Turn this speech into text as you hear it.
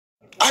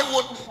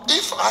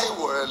If I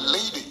were a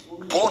lady,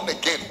 born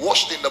again,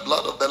 washed in the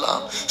blood of the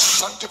Lamb,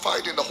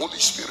 sanctified in the Holy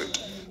Spirit,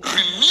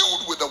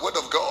 renewed with the word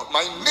of God,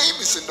 my name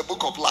is in the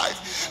book of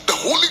life, the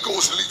Holy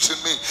Ghost lives in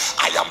me,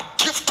 I am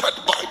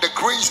gifted by the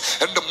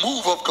grace and the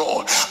move of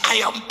God. I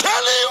am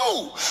telling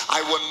you,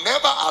 I will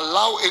never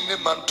allow any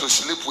man to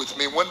sleep with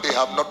me when they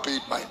have not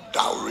paid my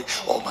dowry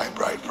or my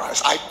bride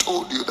price. I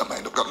told you the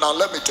mind of God. Now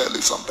let me tell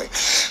you something.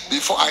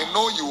 Before, I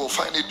know you will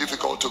find it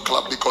difficult to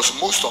clap because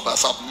most of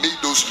us have made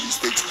those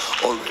mistakes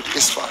already.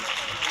 It's fine.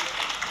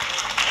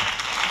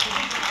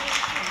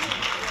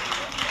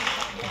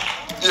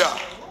 Yeah.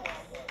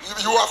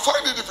 You are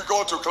finding it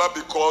difficult to clap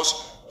because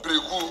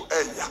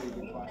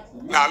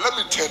now let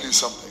me tell you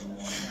something.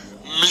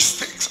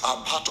 Mistakes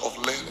are part of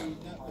learning.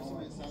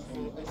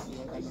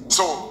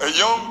 So a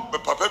young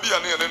papa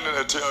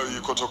tell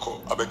you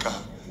Abeka.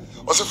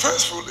 Was the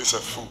first fool is a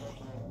fool.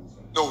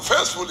 No,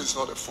 first fool is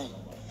not a fool.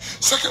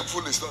 Second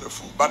fool is not a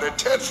fool. But the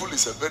third fool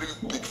is a very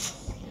big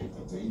fool.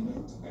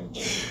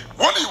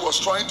 What he was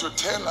trying to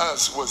tell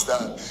us was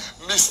that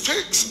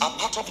mistakes are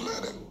part of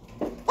learning.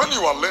 When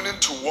you are learning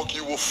to walk,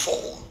 you will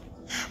fall.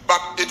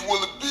 But it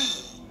will be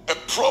a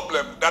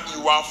problem that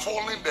you are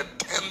falling the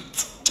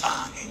 10th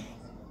time.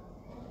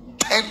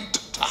 10th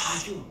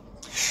time.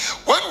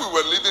 When we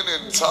were living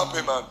in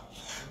Salpiman,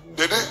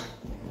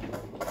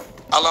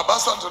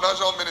 Alabasta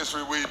International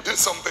Ministry, we did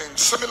something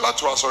similar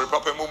to our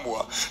Papa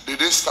Mumua.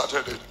 They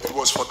started it. It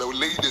was for the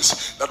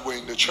ladies that were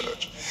in the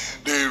church.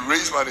 They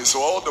raised money, so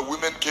all the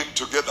women came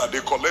together. They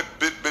collect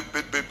bit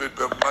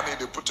money,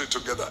 they put it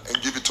together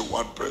and give it to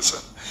one person.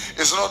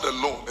 It's not a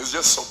loan, it's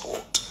just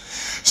support.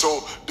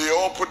 So they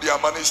all put their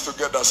monies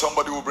together.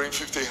 Somebody will bring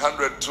 50,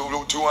 100,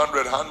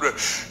 200, 100,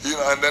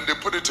 and then they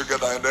put it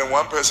together. And then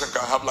one person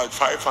can have like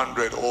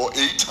 500 or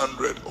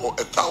 800 or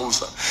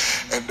 1,000.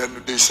 And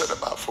then they set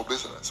them up for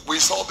business. We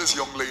saw this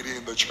young lady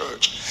in the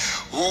church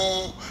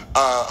who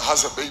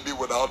has a baby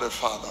without a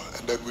father.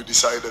 And then we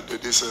decided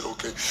that they said,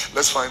 okay,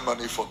 let's find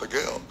money for the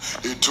girl.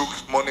 They took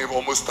money of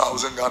almost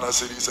 1,000 Ghana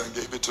cedis and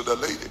gave it to the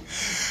lady.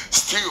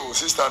 Still,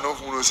 Sister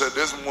Anofunu said,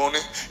 this money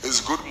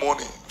is good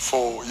money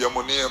for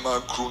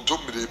Yamoniema. It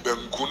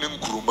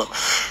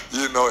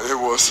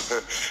was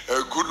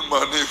a good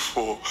money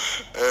for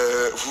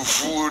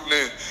fufu,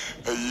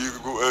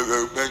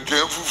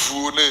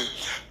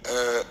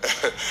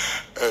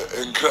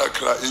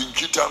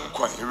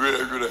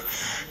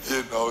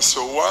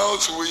 so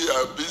whilst we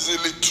are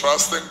busily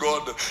trusting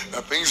God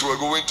that things were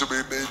going to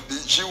be made,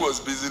 she was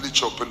busily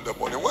chopping the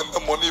money. When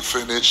the money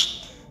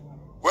finished,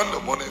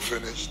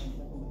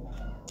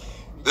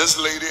 this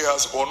lady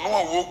has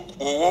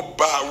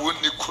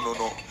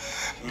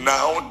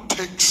now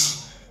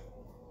takes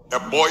a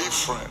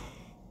boyfriend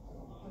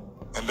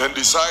and then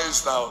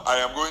decides, now I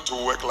am going to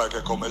work like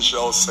a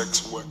commercial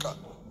sex worker.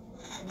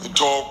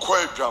 Into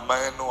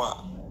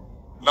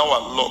now I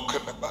lock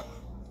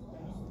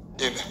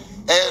in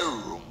a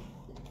room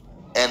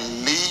and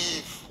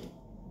leave.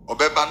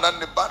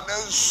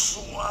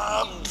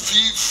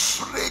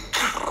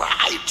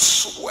 Cried,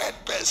 sweat,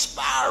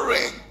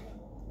 perspiring.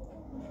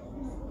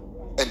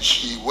 And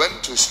she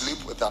went to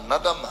sleep with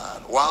another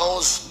man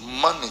whilst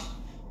money,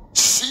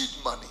 seed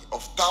money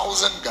of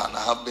 1,000 Ghana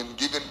have been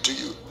given to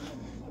you.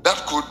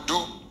 That could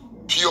do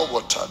pure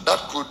water,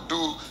 that could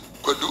do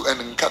an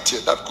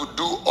nkatia, that could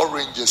do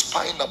oranges,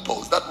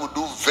 pineapples, that would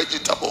do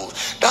vegetables.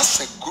 That's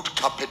a good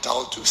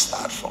capital to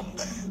start from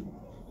there.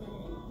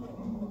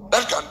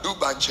 That can do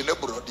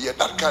banchineburodia,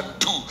 that can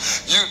do,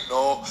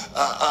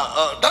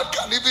 that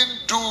can even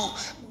do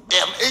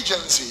an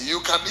agency.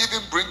 You can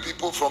even bring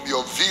people from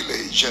your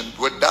village, and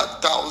with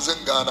that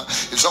 1,000 Ghana,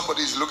 if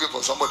somebody is looking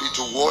for somebody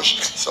to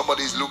wash,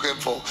 somebody is looking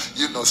for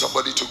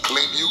somebody to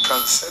clean, you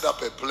can set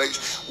up a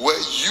place where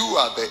you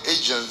are the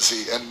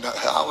agency and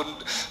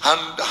hand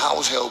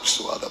house helps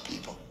to other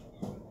people.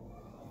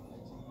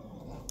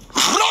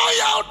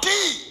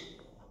 Royalty.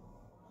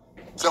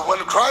 So when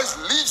Christ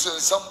lives in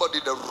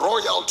somebody, the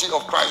royalty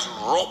of Christ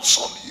rubs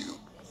on you.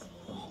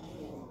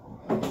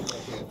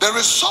 There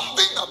is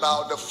something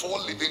about the four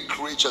living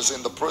creatures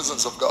in the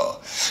presence of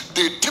God.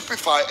 They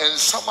typify and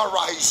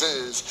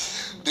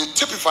summarizes the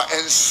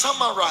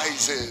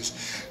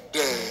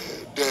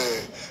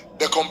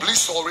complete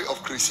story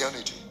of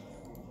Christianity.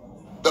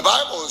 The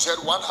Bible said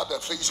one had the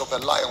face of a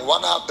lion,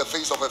 one had the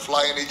face of a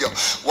flying eagle,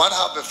 one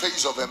had the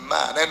face of a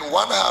man, and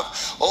one had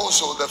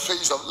also the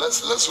face of,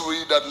 let's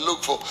read that,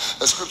 look for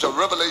a scripture,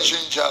 Revelation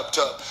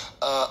chapter,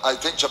 I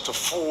think chapter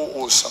 4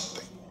 or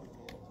something.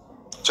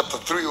 Chapter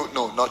 3,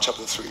 no, not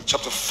chapter 3,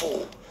 chapter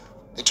 4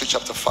 into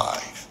chapter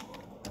 5.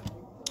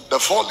 The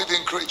four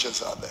living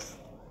creatures are there.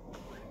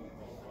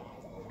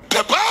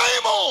 The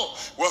Bible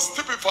was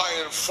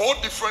typifying 4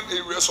 different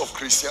areas of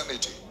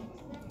Christianity.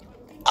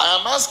 I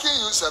am asking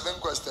you 7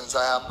 questions.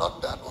 I am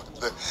not done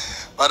with it,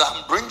 but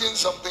I'm bringing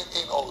something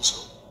in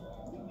also.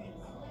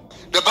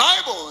 The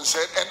Bible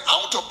said, and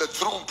out of the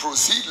throne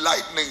proceed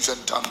lightnings and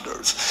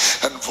thunders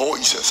and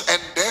voices, and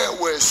there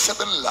were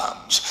 7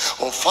 lamps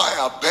of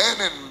fire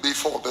burning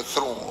before the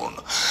throne.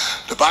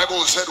 The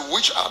Bible said,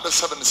 which are the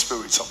 7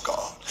 spirits of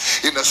God?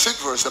 In the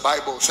 6th verse, the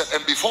Bible said,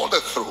 and before the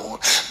throne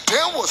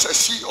there was a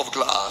sea of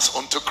glass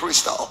unto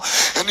crystal,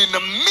 and in the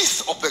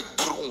midst of the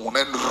throne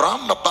and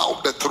round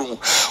about the throne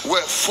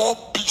were 4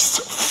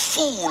 beasts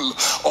full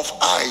of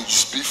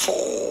eyes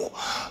before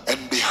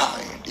and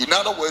behind. In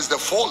other words, the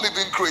 4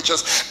 living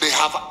creatures, they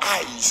have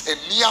eyes. In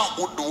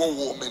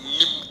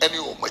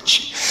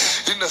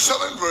the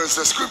 7th verse,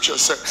 the scripture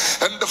said,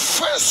 and the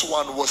first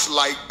one was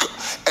like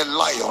a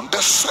lion,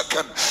 the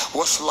second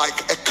was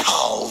like a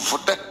calf,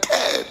 the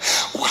third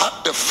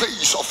had the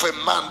face of a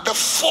man, the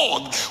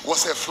 4th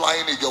was a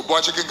flying eagle. It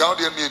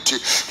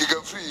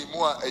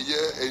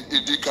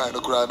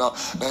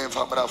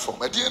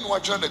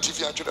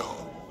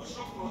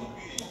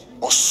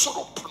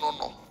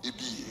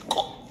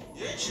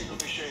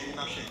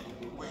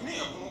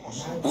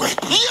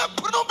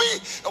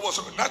was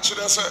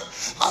natural, as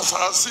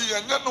I see,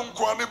 and Yanum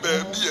Kwani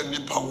baby and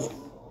Nipawo.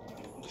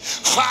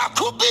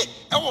 Fakubi,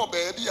 our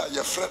baby,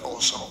 your friend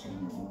also.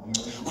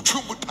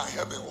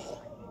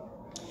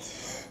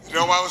 You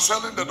know, I was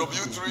telling the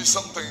W3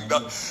 something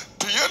that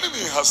the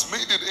enemy has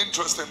made it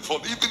interesting for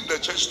even the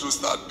church to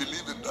start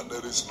believing that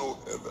there is no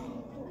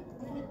heaven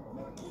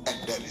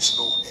and there is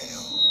no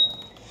hell.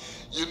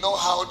 You know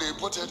how they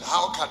put it?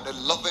 How can the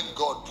loving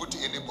God put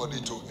anybody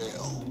to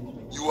hell?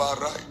 You are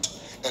right.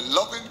 A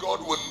loving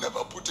God will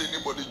never put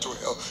anybody to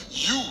hell.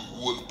 You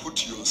will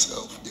put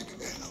yourself in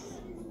hell.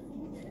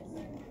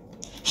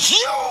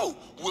 You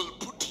will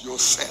put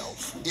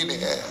yourself in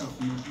hell.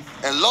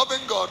 A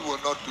loving God will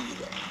not do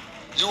that.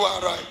 You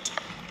are right.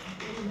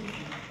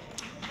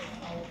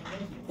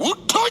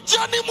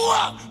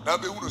 Now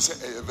they want to say,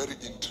 hey, very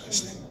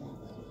interesting.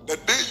 The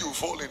day you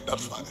fall in that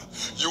fire,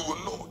 you will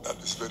know that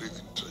is very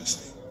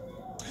interesting.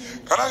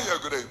 Can I hear a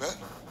good amen?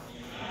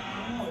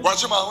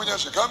 Watch my when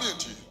you come here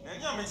to you.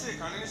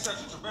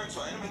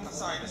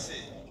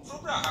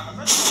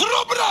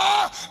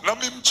 Frobra,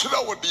 Namim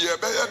Chila would be a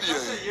bear.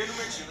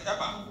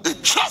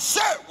 It just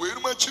said, we're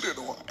much in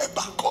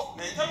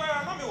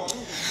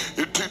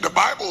the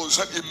Bible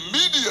said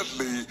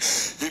immediately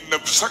in the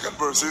 2nd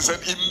verse, it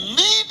said,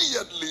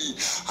 immediately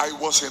I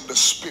was in the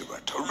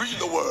spirit. Read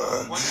the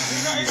word.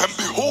 And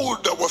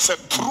behold, there was a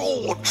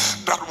throne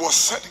that was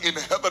set in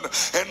heaven,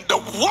 and the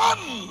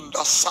one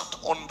that sat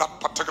on that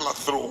particular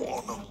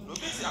throne.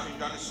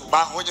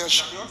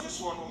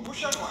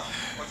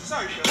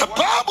 The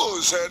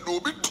Bible said, no,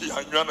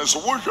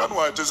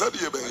 what is that?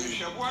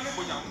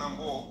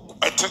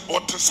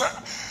 What to say?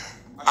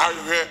 I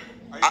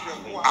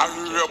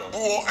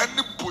bore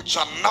any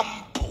butcher number.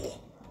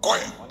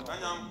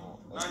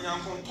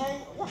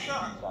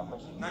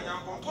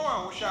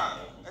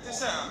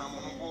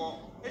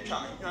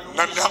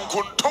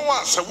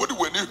 Nanyankontoa se wodi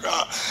wani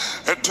hwa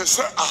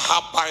etese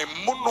ahaban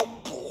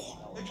monopole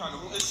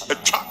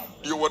etwa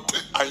you would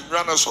take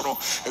anwana so no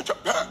etwa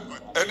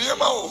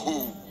enema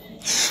ohu.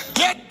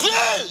 The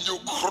day you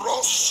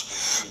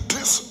cross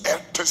this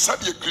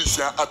etese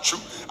Christian achu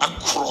and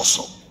cross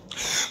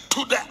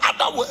to the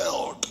other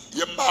world,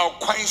 you ma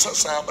kwansa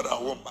samra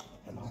woma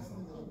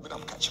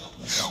minam kacha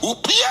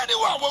obiani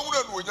wa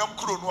wawura no nyam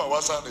kro no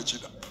awasa na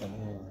chida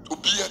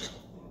obiani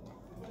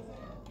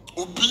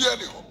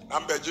ho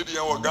ambejidi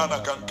ya Ghana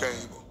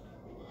kankan bo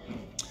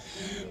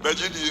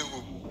bejidi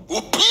ho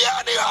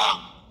obiani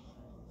ha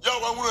ya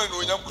wawura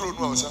no nyam kro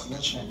no awasa na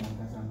chida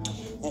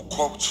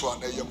ukom to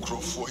na ye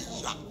krofo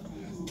ya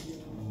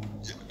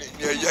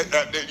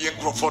ye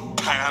krofo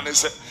tan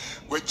se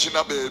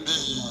wechina baby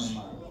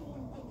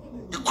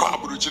bikwa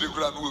aburu chiri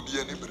kura no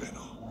obiani bre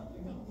no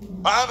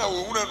ana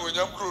wawura no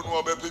nyam kro no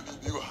obepe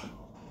bibiwa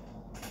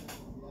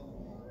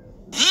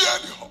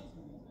biani ho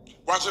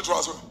watch it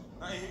was.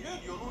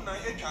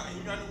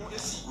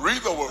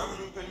 Read the word.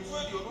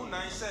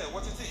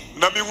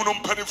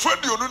 Namihunum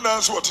penifendi onu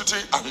nansi watiti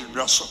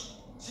ahimyaso.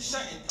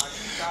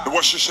 The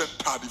washishen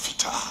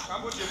tadifita.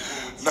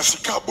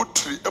 Nasika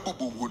butri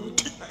ebubu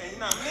wunti.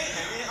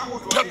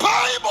 The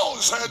Bible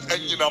said,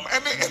 "Enyinam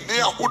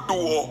ene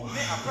ahodowo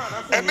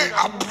ene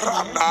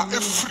aprana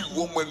every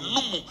woman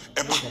numu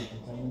eba."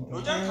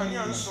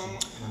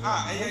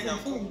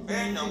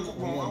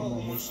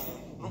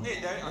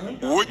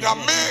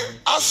 Wonyame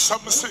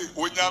asam se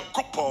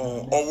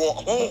onyankopon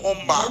owo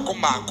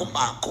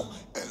mako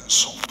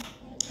enso.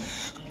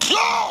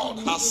 God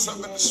has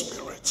 7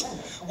 spirits.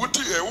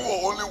 Wuti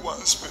only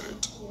 1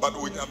 spirit, but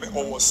wonyame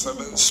owo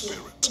 7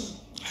 spirits.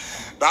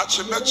 That's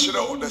the nature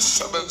of the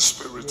 7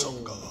 spirits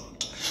of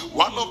God.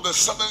 One of the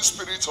 7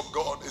 spirits of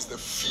God is the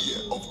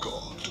fear of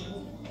God.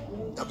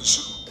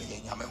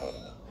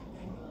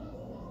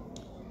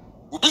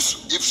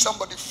 If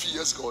somebody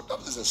fears God,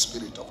 that is the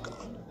spirit of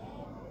God.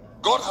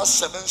 God has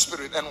 7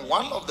 spirits, and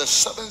one of the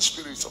 7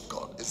 spirits of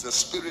God is the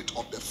spirit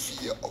of the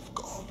fear of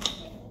God.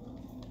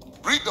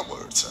 Read the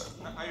word, sir.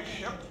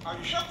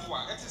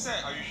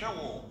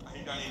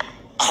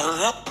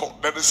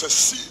 There is a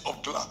sea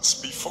of glass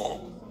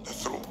before the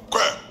throne. Go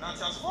ahead.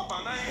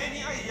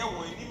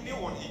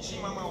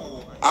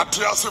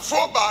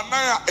 Atiasefo ba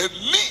na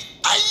eni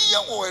aye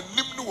wo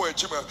enim no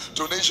ejima.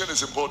 Donation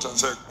is important.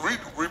 Say,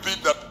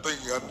 repeat that thing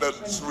and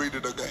let's read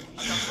it again.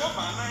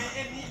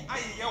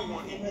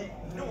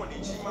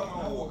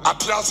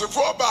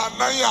 Atiasefo ba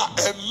na ya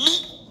eni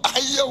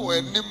aye wo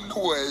enim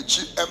no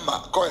eji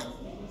ema. Go ahead.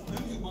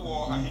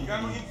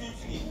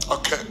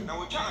 Okay.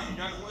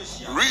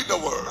 Read the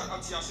word.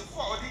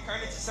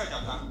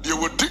 They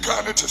will dig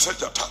on it to say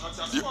that.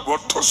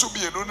 What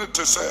Tosumi and Unit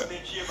to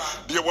say.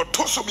 They were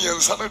Tosumi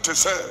and Sunny to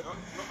say.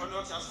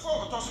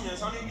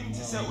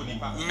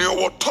 Near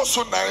what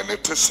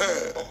Tosuna to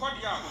say.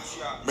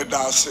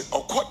 Medase,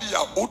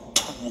 Okodia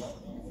Utu.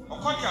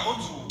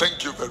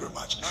 Thank you very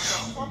much.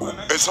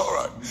 It's all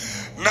right.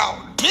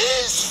 Now,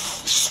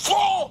 these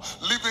 4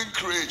 living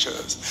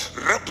creatures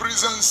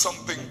represent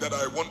something that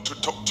I want to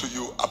talk to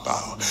you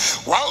about.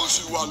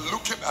 Whilst you are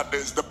looking at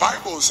this, the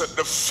Bible said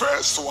the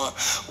first one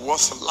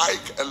was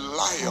like a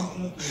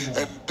lion,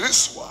 and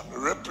this one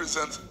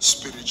represents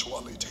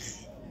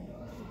spirituality.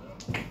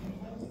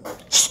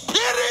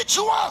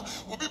 Spiritual.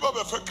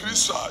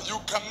 You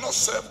cannot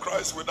serve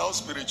Christ without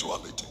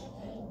spirituality.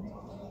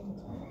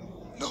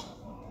 No.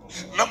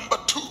 Number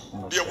 2,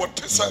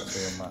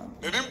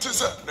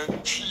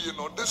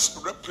 this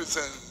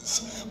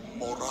represents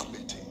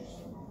morality.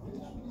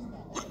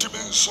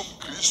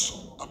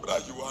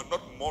 You are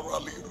not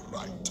morally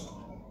right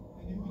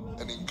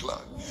and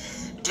inclined.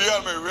 Dear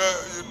me,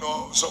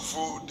 where so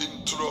food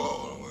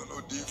intro,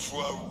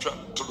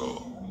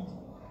 intro.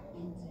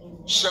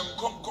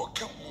 Shankom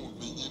kokamu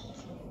minyin.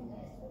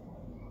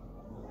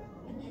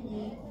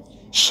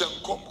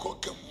 Shankom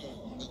kokamu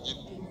minyin.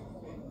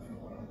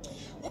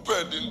 Upe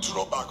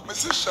intro back. Me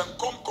say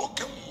shankom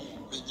kokamu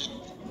minyin.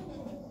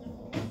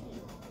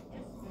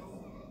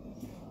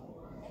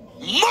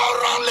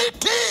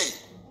 Morality.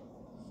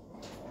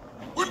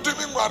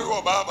 Untimi ngwari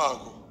obama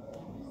go.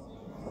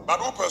 But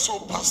who pursue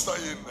pastor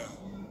in there?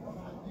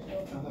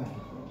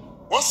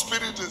 What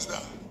spirit is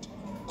that?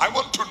 I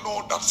want to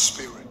know that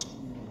spirit.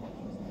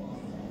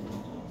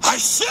 I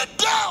sit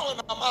down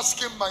and I'm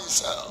asking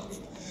myself,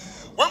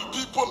 when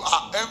people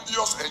are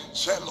envious and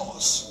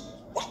jealous,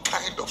 what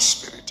kind of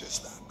spirit is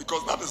that?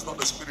 Because that is not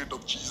the spirit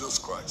of Jesus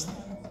Christ.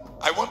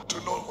 I want to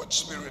know what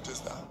spirit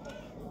is that.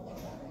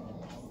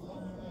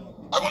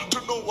 I want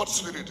to know what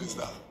spirit is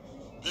that.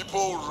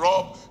 People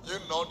rob,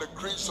 the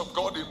grace of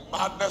God in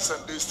madness,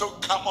 and they still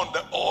come on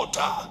the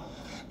altar.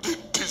 They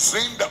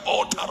design the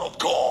altar of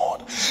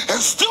God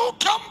and still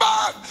come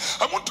back.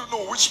 I want to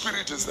know which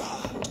spirit is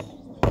that.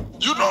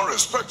 You don't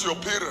respect your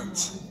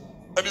parents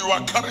and you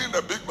are carrying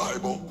a big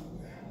Bible.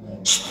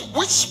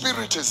 Which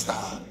spirit is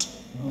that?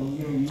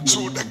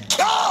 So the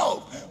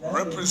cow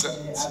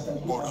represents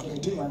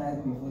morality.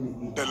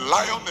 The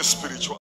lion is spiritual.